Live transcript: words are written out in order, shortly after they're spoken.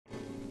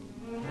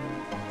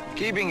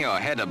Keeping your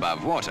head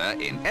above water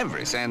in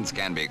every sense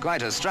can be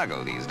quite a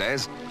struggle these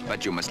days,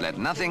 but you must let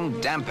nothing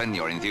dampen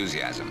your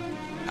enthusiasm.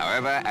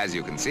 However, as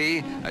you can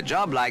see, a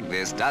job like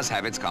this does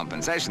have its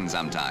compensation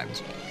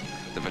sometimes.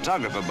 The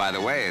photographer, by the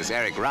way, is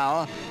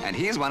Rowell, and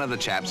he's one of the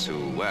chaps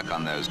who work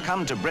on those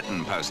Come to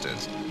Britain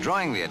posters,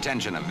 drawing the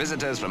attention of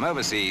visitors from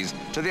overseas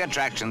to the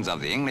attractions of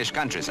the English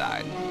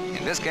countryside.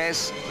 In this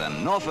case, the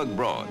Norfolk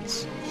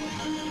Broads.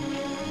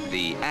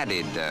 The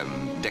added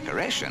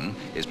decoration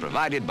is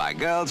provided by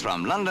girls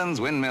from London's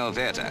Windmill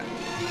Theatre.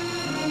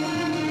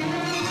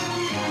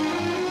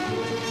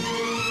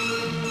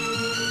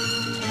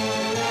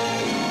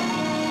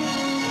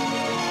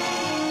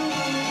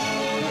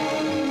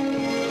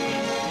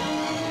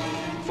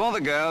 For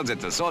the girls,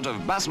 it's a sort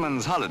of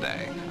busman's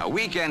holiday, a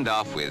weekend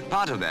off with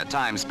part of their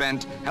time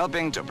spent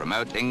helping to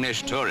promote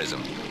English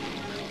tourism.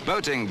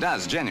 Boating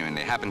does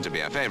genuinely happen to be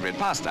a favorite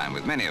pastime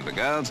with many of the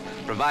girls,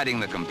 providing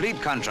the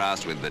complete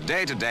contrast with the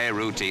day-to-day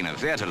routine of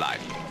theatre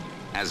life.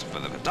 As for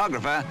the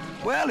photographer,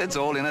 well, it's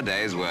all in a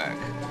day's work.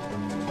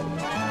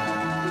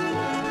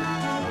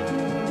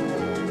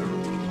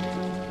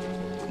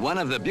 One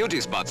of the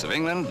beauty spots of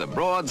England, the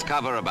Broads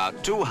cover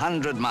about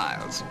 200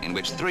 miles, in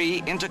which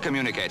 3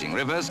 intercommunicating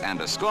rivers and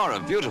a score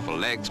of beautiful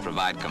lakes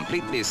provide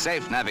completely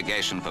safe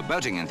navigation for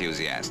boating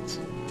enthusiasts.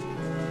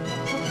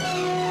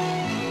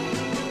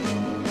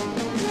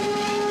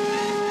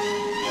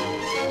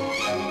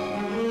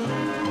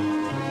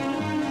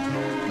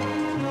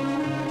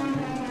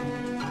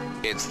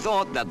 It's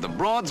thought that the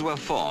Broads were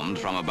formed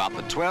from about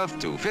the 12th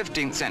to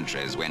 15th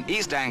centuries, when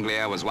East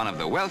Anglia was one of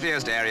the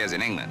wealthiest areas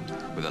in England,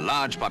 with a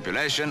large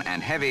population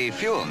and heavy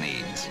fuel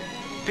needs.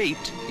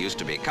 Peat used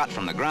to be cut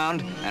from the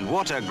ground and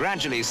water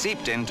gradually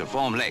seeped in to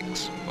form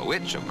lakes, for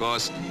which, of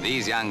course,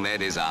 these young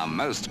ladies are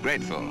most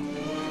grateful.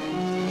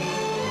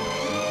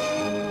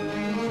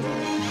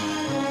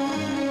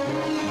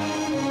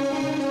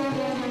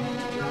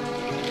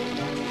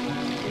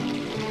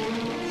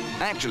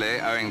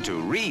 Actually, owing to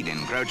reed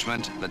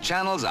encroachment, the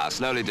channels are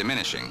slowly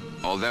diminishing,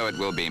 although it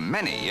will be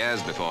many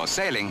years before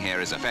sailing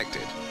here is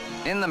affected.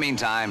 In the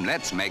meantime,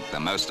 let's make the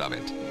most of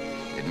it.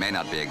 It may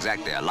not be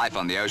exactly a life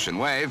on the ocean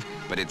wave,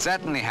 but it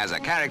certainly has a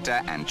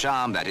character and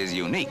charm that is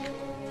unique.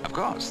 Of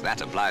course,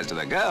 that applies to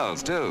the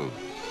girls, too.